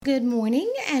Good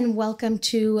morning and welcome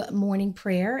to morning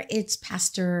prayer. It's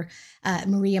Pastor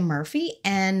Maria Murphy,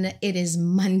 and it is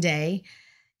Monday.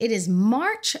 It is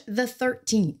March the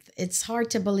 13th. It's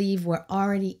hard to believe we're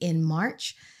already in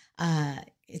March.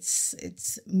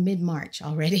 It's mid-March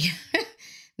already.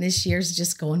 This year's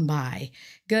just going by.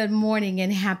 Good morning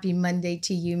and happy Monday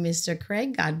to you, Mr.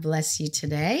 Craig. God bless you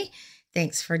today.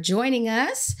 Thanks for joining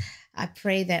us. I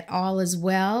pray that all is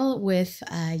well with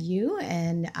you,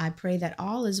 and I pray that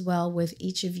all is well with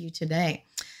each of you today.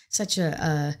 Such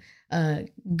a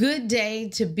good day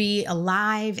to be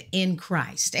alive in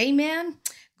Christ. Amen.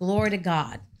 Glory to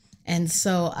God. And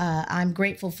so I'm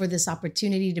grateful for this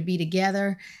opportunity to be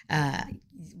together.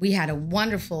 We had a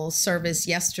wonderful service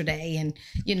yesterday. And,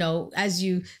 you know, as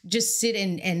you just sit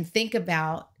and think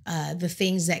about the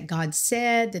things that God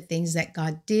said, the things that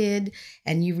God did,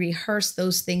 and you rehearse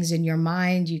those things in your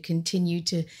mind, you continue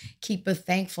to keep a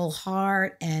thankful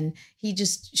heart, and he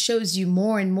just shows you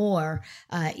more and more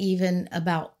even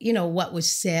about, you know, what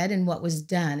was said and what was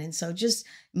done. And so just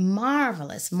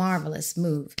marvelous, marvelous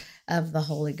move of the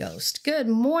Holy Ghost. Good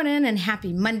morning and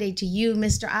happy Monday to you,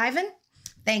 Mr. Ivan.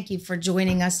 Thank you for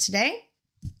joining us today.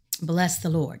 Bless the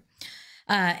Lord.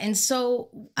 And so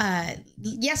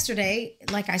yesterday,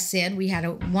 like I said, we had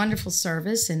a wonderful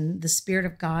service and the Spirit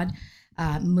of God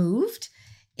moved.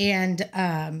 And,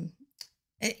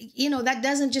 you know, that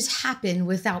doesn't just happen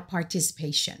without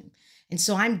participation. And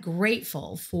so I'm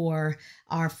grateful for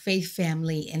our faith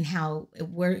family and how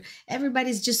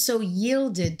everybody's just so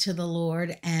yielded to the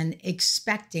Lord and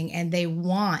expecting, and they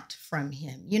want from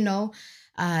him, you know.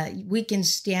 We can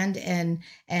stand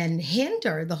and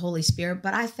hinder the Holy Spirit,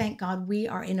 but I thank God we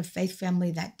are in a faith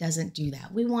family that doesn't do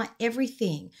that. We want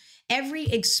everything, every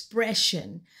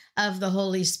expression of the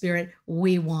Holy Spirit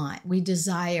we want, we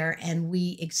desire, and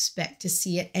we expect to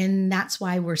see it. And that's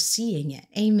why we're seeing it.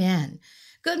 Amen.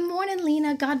 Good morning,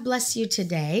 Lena. God bless you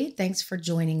today. Thanks for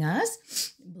joining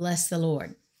us. Bless the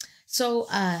Lord. So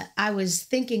I was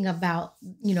thinking about,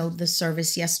 you know, the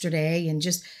service yesterday and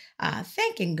just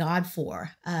thanking God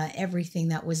for everything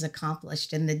that was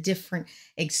accomplished and the different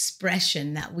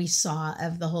expression that we saw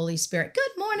of the Holy Spirit.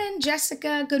 Good morning,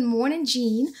 Jessica. Good morning,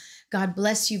 Jean. God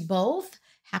bless you both.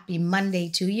 Happy Monday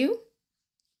to you.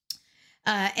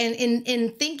 And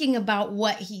in thinking about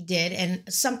what he did and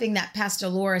something that Pastor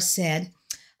Laura said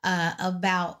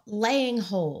about laying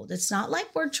hold, it's not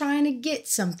like we're trying to get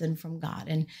something from God.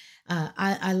 And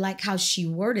I like how she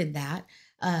worded that.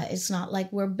 It's not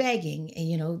like we're begging. And,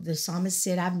 you know, the psalmist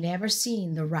said, I've never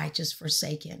seen the righteous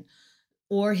forsaken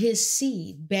or his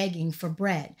seed begging for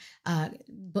bread.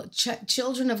 But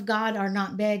children of God are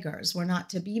not beggars. We're not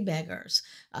to be beggars.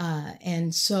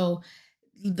 And so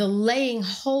the laying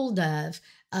hold of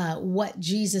what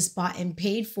Jesus bought and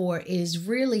paid for is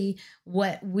really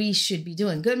what we should be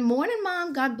doing. Good morning,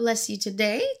 Mom. God bless you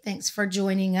today. Thanks for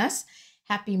joining us.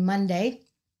 Happy Monday.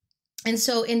 And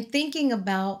so in thinking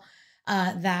about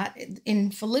that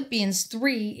in Philippians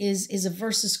 3 is a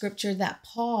verse of scripture that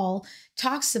Paul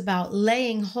talks about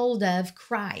laying hold of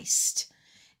Christ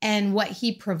and what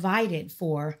he provided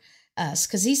for us.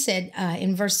 Because he said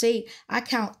in verse 8, I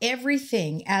count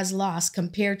everything as loss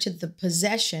compared to the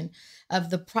possession of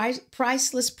the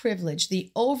priceless privilege,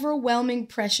 the overwhelming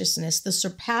preciousness, the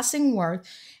surpassing worth,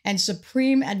 and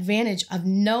supreme advantage of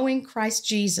knowing Christ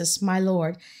Jesus, my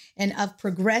Lord, and of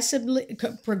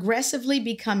progressively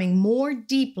becoming more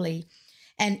deeply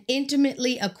and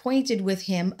intimately acquainted with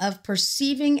him, of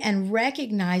perceiving and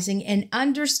recognizing and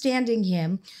understanding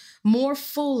him more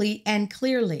fully and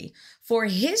clearly. For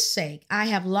his sake, I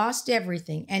have lost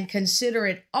everything and consider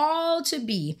it all to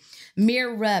be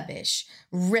mere rubbish,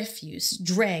 refuse,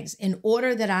 dregs, in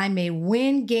order that I may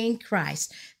gain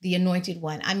Christ, the anointed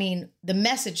one. I mean, the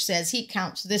Message says he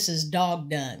counts this as dog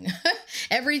dung.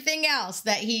 Everything else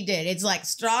that he did, it's like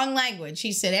strong language.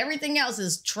 He said everything else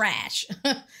is trash.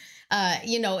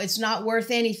 You know, it's not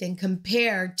worth anything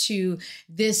compared to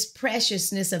this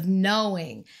preciousness of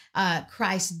knowing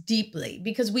Christ deeply,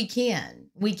 because we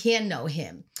can know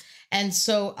him. And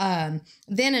so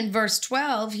then in verse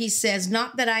 12, he says,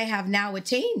 not that I have now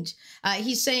attained.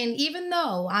 He's saying, even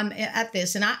though I'm at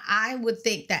this, and I would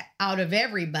think that out of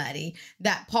everybody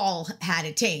that Paul had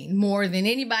attained more than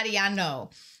anybody I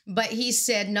know. But he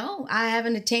said, no, I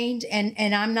haven't attained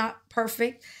and I'm not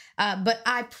perfect, but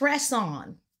I press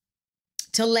on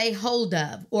to lay hold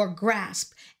of or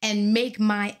grasp and make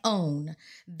my own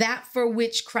that for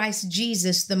which Christ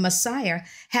Jesus, the Messiah,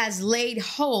 has laid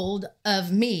hold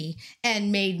of me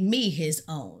and made me his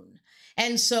own.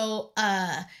 And so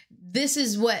this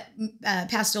is what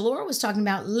Pastor Laura was talking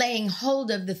about, laying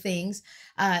hold of the things.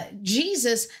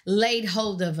 Jesus laid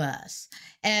hold of us.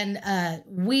 And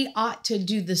we ought to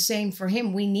do the same for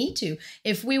him. We need to.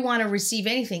 If we want to receive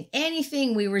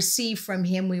anything we receive from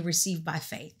him, we receive by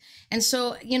faith. And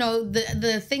so,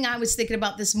 the thing I was thinking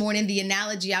about this morning, the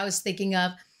analogy I was thinking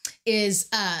of is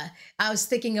I was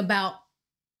thinking about,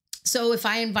 so if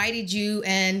I invited you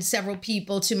and several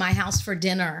people to my house for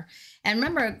dinner, and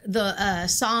remember the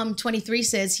Psalm 23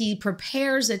 says he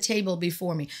prepares a table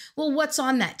before me. Well, what's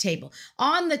on that table?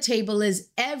 On the table is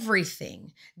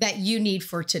everything that you need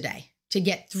for today to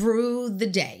get through the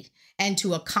day and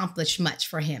to accomplish much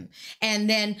for him. And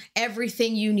then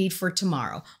everything you need for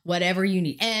tomorrow, whatever you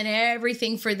need, and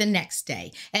everything for the next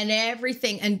day, and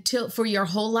everything until for your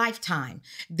whole lifetime.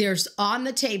 There's on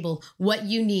the table what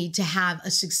you need to have a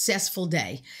successful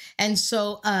day. And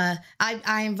so I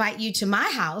invite you to my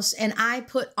house, and I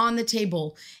put on the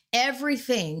table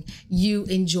everything you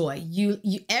enjoy.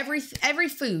 Every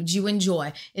food you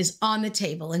enjoy is on the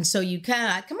table. And so you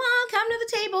kind of come to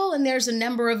the table, and there's a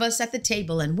number of us at the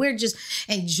table, and we're just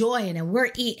enjoying and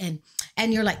we're eating.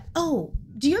 And you're like, oh,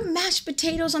 do you have mashed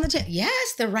potatoes on the table?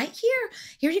 Yes, they're right here.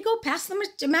 Here you go. Pass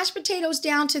the mashed potatoes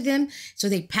down to them. So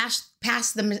they pass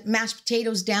the mashed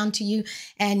potatoes down to you,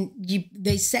 and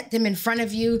they set them in front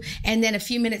of you. And then a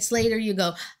few minutes later, you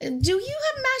go, do you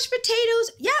have mashed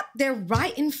potatoes? Yep, they're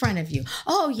right in front of you.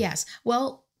 Oh, yes.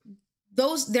 Well,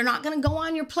 they're not going to go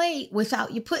on your plate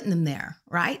without you putting them there,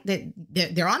 right?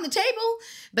 They're on the table,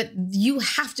 but you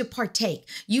have to partake.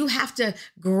 You have to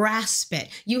grasp it.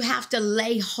 You have to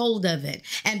lay hold of it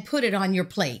and put it on your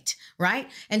plate,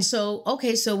 right? And so,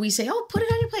 okay, so we say, oh, put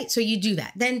it on your plate. So you do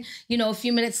that. Then, a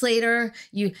few minutes later,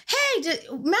 hey,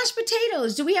 mashed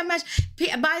potatoes. Do we have mashed?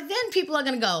 By then, people are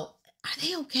going to go, are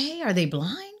they okay? Are they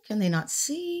blind? Can they not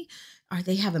see? Are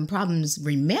they having problems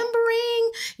remembering?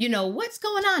 What's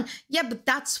going on? Yeah, but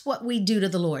that's what we do to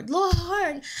the Lord. Lord,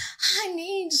 I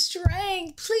need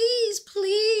strength. Please,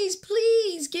 please,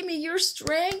 please give me your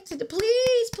strength.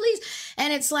 Please, please.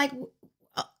 And it's like,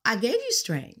 I gave you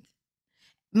strength.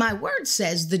 My word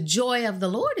says the joy of the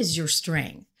Lord is your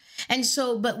strength. And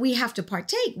so, but we have to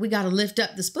partake. We got to lift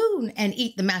up the spoon and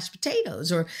eat the mashed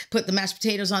potatoes, or put the mashed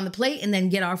potatoes on the plate and then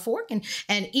get our fork and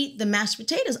eat the mashed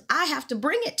potatoes. I have to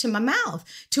bring it to my mouth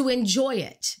to enjoy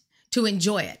it. To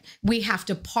enjoy it. We have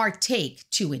to partake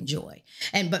to enjoy.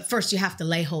 But first you have to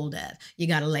lay hold of. You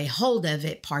got to lay hold of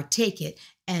it, partake it,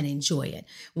 and enjoy it.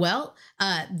 Well,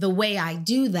 the way I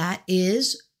do that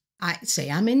is I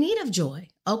say I'm in need of joy.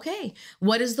 Okay,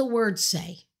 what does the word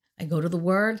say? I go to the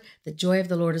word, the joy of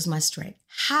the Lord is my strength.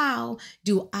 How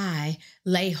do I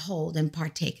lay hold and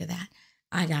partake of that?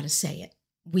 I got to say it.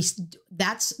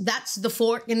 That's the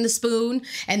fork and the spoon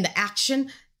and the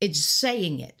action. It's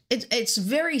saying it. It's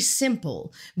very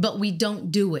simple, but we don't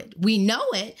do it. We know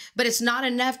it, but it's not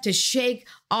enough to shake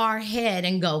our head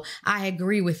and go, I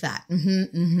agree with that.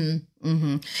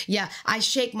 Yeah, I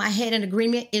shake my head in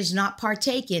agreement is not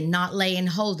partaking, not laying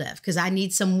hold of, because I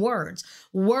need some words.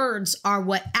 Words are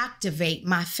what activate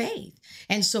my faith.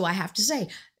 And so I have to say,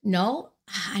 no,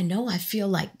 I know I feel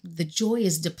like the joy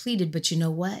is depleted, but you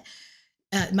know what?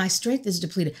 My strength is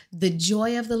depleted. The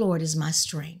joy of the Lord is my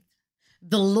strength.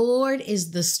 The Lord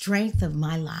is the strength of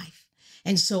my life.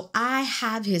 And so I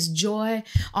have his joy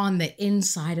on the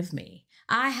inside of me.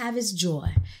 I have his joy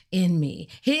in me.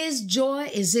 His joy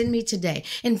is in me today.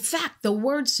 In fact, the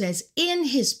word says in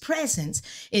his presence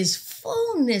is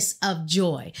fullness of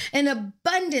joy, an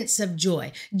abundance of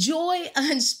joy, joy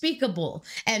unspeakable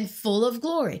and full of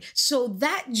glory. So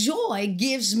that joy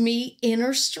gives me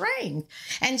inner strength.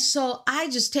 And so I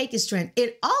just take his strength.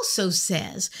 It also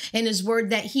says in his word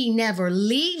that he never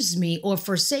leaves me or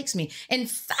forsakes me. In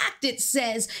fact, it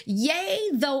says,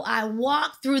 yea, though I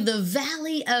walk through the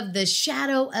valley of the shadow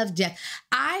of death,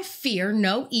 I fear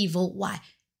no evil. Why?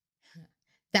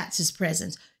 That's his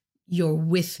presence. You're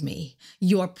with me.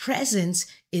 Your presence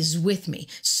is with me.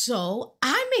 So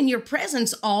I'm in your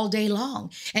presence all day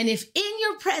long. And if in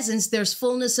your presence there's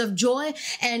fullness of joy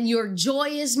and your joy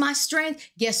is my strength,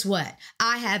 guess what?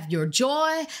 I have your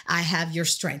joy. I have your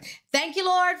strength. Thank you,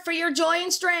 Lord, for your joy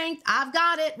and strength. I've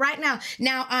got it right now.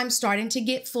 Now I'm starting to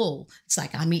get full. It's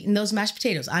like I'm eating those mashed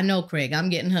potatoes. I know, Craig, I'm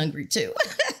getting hungry too.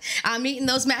 I'm eating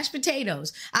those mashed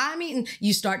potatoes.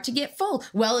 You start to get full.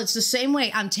 Well, it's the same way.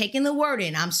 I'm taking the word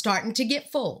in. I'm starting to get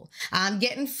full. I'm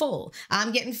getting full.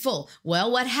 I'm getting full.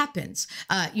 Well, what happens?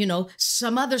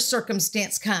 Some other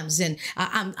circumstance comes and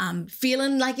I'm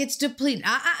feeling like it's depleted.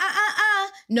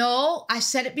 No, I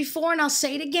said it before and I'll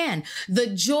say it again. The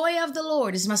joy of the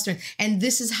Lord is my strength. And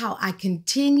this is how I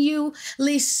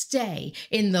continually stay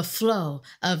in the flow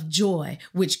of joy,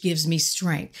 which gives me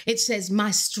strength. It says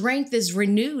my strength is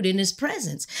renewed in his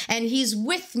presence and he's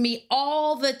with me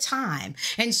all the time.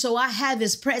 And so I have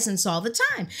his presence all the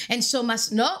time. And so my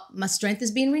strength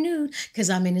is being renewed because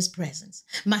I'm in his presence.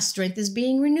 My strength is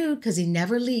being renewed because he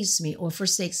never leaves me or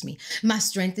forsakes me. My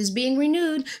strength is being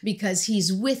renewed because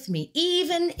he's with me,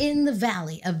 even in the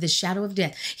valley of the shadow of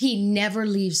death. He never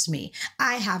leaves me.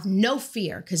 I have no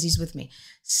fear because he's with me.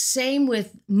 Same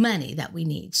with money that we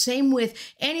need. Same with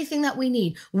anything that we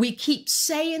need. We keep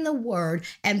saying the word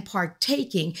and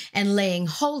partaking and laying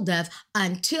hold of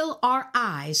until our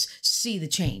eyes see the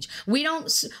change. We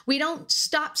don't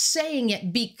stop saying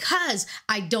it because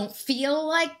I don't feel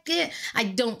like it. I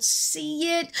don't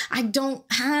see it. I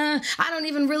don't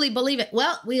even really believe it.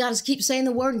 Well, we got to keep saying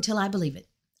the word until I believe it.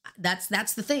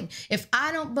 That's the thing. If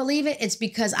I don't believe it, it's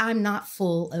because I'm not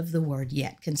full of the word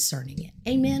yet concerning it.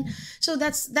 Amen. So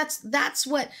that's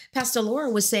what Pastor Laura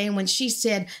was saying when she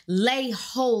said, lay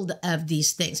hold of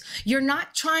these things. You're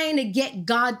not trying to get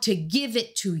God to give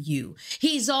it to you.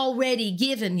 He's already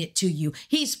given it to you.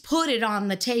 He's put it on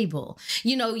the table.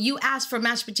 You know, you ask for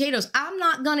mashed potatoes. I'm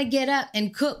not going to get up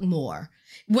and cook more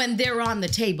when they're on the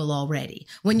table already.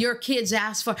 When your kids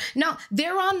ask for, no,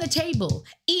 they're on the table.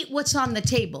 Eat what's on the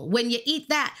table. When you eat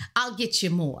that, I'll get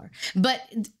you more. But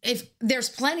if there's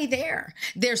plenty there,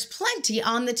 there's plenty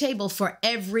on the table for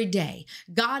every day.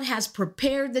 God has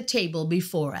prepared the table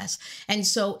before us. And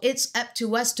so it's up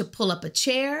to us to pull up a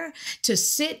chair, to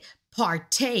sit,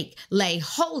 partake, lay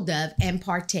hold of, and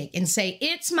partake and say,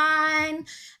 it's mine.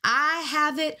 I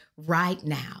have it right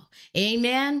now.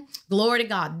 Amen. Glory to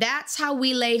God. That's how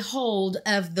we lay hold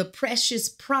of the precious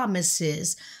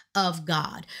promises of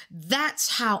God.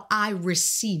 That's how I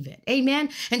receive it. Amen.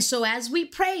 And so as we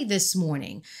pray this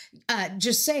morning,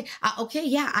 just say, okay,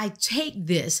 yeah, I take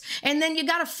this. And then you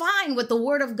got to find what the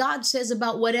word of God says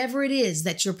about whatever it is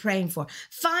that you're praying for.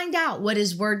 Find out what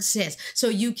his word says so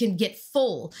you can get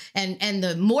full. And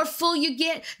the more full you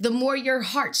get, the more your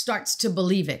heart starts to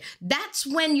believe it. That's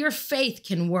when your faith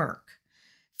can work.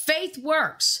 Faith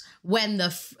works when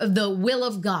the will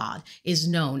of God is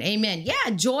known. Amen.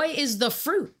 Yeah, joy is the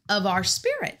fruit of our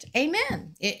spirit.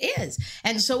 Amen. It is.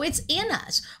 And so it's in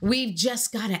us. We've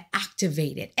just got to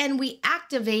activate it. And we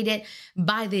activate it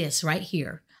by this right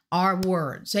here, our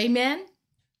words. Amen.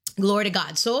 Glory to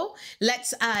God. So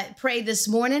let's pray this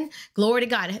morning. Glory to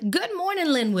God. Good morning,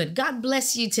 Linwood. God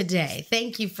bless you today.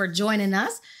 Thank you for joining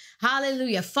us.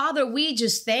 Hallelujah. Father, we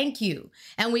just thank you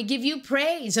and we give you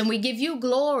praise and we give you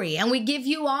glory and we give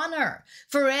you honor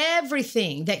for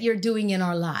everything that you're doing in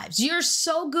our lives. You're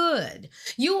so good.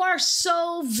 You are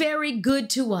so very good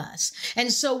to us.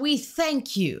 And so we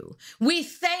thank you. We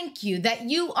thank you that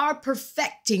you are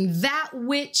perfecting that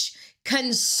which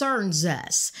concerns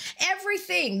us.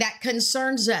 Everything that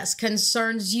concerns us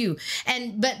concerns you.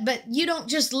 And but you don't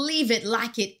just leave it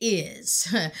like it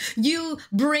is. You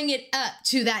bring it up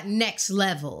to that next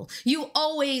level. You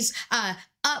always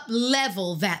up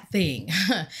level that thing.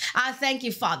 I thank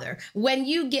you, Father. When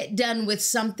you get done with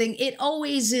something, it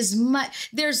always is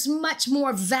there's much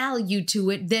more value to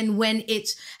it than when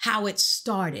it's how it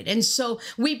started. And so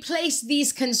we place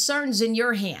these concerns in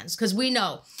your hands because we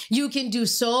know you can do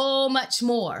so much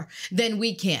more than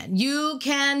we can. You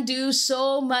can do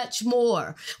so much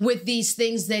more with these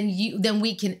things than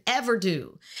we can ever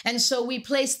do. And so we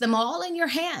place them all in your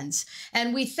hands.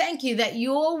 And we thank you that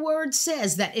your word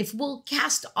says that if we'll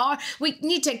we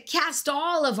need to cast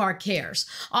all of our cares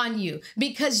on you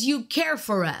because you care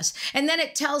for us. And then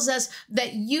it tells us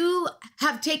that you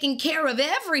have taken care of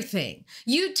everything.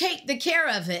 You take the care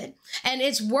of it and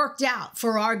it's worked out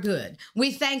for our good.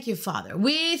 We thank you, Father.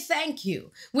 We thank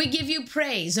you. We give you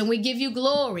praise and we give you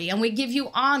glory and we give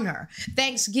you honor,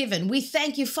 thanksgiving. We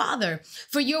thank you, Father,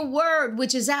 for your word,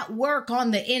 which is at work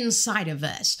on the inside of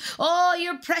us. Oh,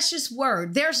 your precious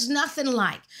word. There's nothing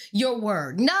like your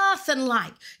word, nothing like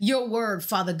your word,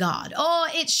 Father God. Oh,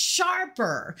 it's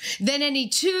sharper than any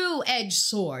two-edged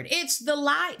sword. It's the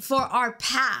light for our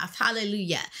path.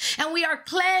 Hallelujah. And we are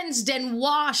cleansed and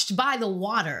washed by the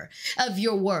water of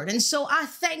your word. And so I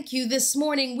thank you this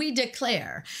morning. We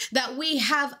declare that we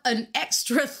have an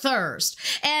extra thirst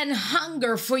and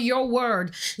hunger for your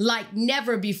word like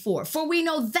never before. For we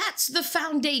know that's the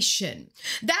foundation.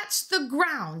 That's the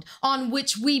ground on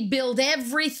which we build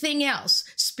everything else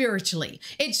spiritually.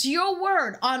 It's your word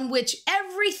word on which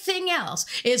everything else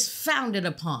is founded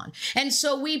upon. And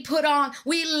so we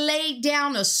lay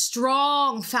down a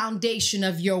strong foundation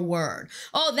of your word.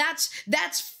 Oh, that's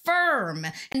firm.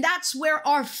 And that's where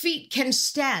our feet can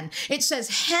stand. It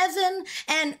says heaven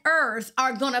and earth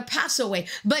are going to pass away,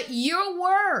 but your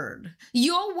word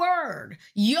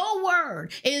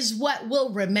is what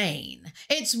will remain.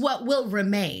 It's what will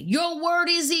remain. Your word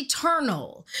is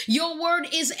eternal. Your word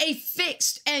is a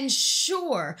fixed and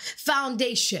sure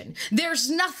foundation. There's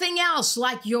nothing else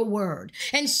like your word.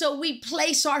 And so we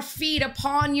place our feet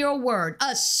upon your word,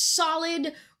 a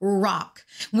solid rock.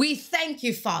 We thank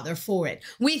you, Father, for it.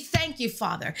 We thank you,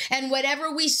 Father. And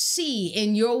whatever we see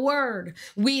in your word,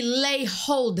 we lay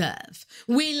hold of.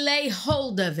 We lay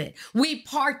hold of it. We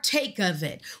partake of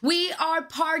it. We are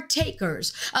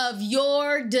partakers of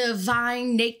your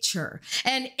divine nature.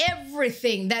 And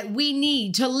everything that we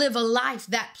need to live a life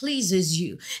that pleases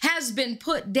you has been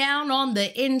put down on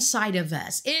the inside of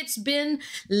us. It's been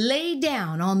laid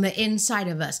down on the inside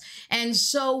of us. And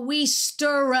so we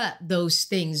stir up those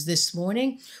things this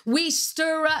morning. We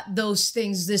stir up those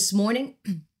things this morning,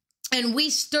 and we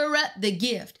stir up the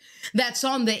gift that's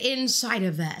on the inside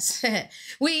of us.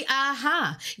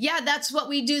 That's what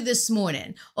we do this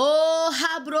morning. Oh,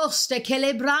 habroste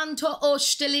celebranto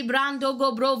oste librando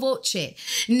gobrovoce,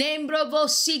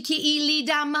 nembrobosiki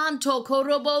ilidamanto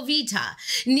corobovita,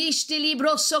 nishti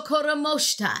libroso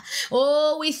coromosta.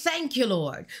 Oh, we thank you,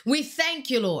 Lord. We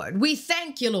thank you, Lord. We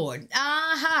thank you, Lord.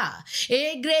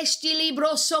 Egresti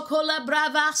libroso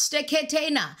colabravaste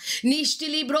ketena, nishti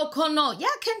libro cono.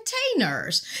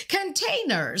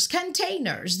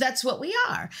 Containers. That's what we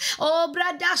are. Oh,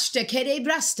 bradashta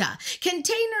kerebrasta.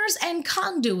 Containers and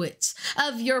conduits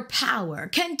of your power.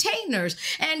 Containers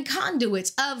and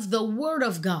conduits of the word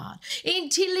of God.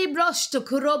 Inti librosto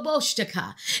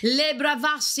kurobostaka.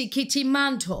 Lebravasi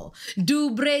kitimanto.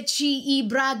 Dubreci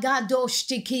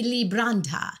ibragadoshti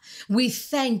libranta. We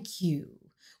thank you.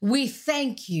 We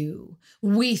thank you.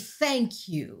 We thank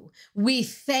you. We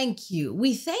thank you.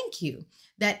 We thank you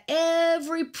that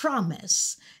every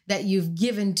promise that you've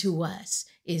given to us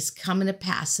is coming to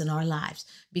pass in our lives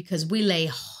because we lay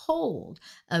hold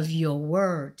of your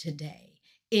word today.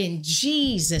 In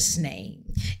Jesus'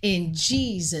 name, in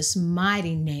Jesus'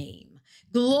 mighty name.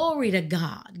 Glory to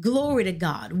God. Glory to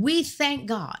God. We thank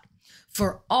God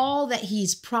for all that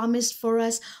he's promised for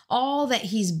us, all that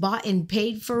he's bought and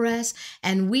paid for us,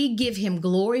 and we give him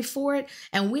glory for it,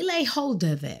 and we lay hold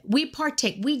of it. We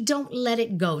partake. We don't let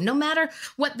it go. No matter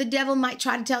what the devil might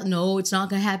try to tell, no, it's not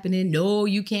going to happen. No,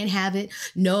 you can't have it.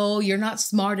 No, you're not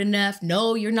smart enough.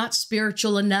 No, you're not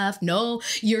spiritual enough. No,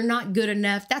 you're not good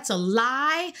enough. That's a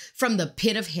lie from the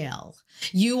pit of hell.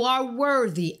 You are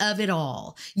worthy of it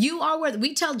all. You are worthy.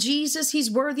 We tell Jesus he's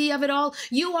worthy of it all.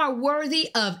 You are worthy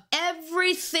of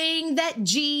everything that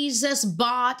Jesus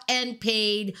bought and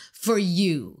paid for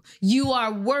you. You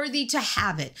are worthy to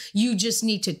have it. You just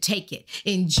need to take it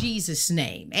in Jesus'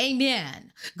 name.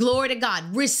 Amen. Glory to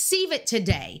God. Receive it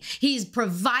today. He's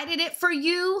provided it for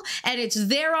you and it's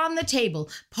there on the table.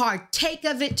 Partake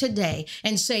of it today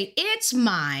and say, it's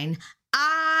mine.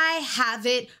 I have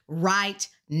it right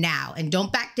now. And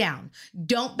don't back down.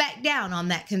 Don't back down on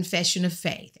that confession of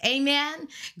faith. Amen.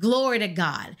 Glory to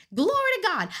God. Glory to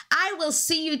God. I will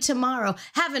see you tomorrow.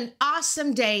 Have an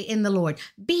awesome day in the Lord.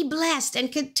 Be blessed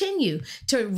and continue to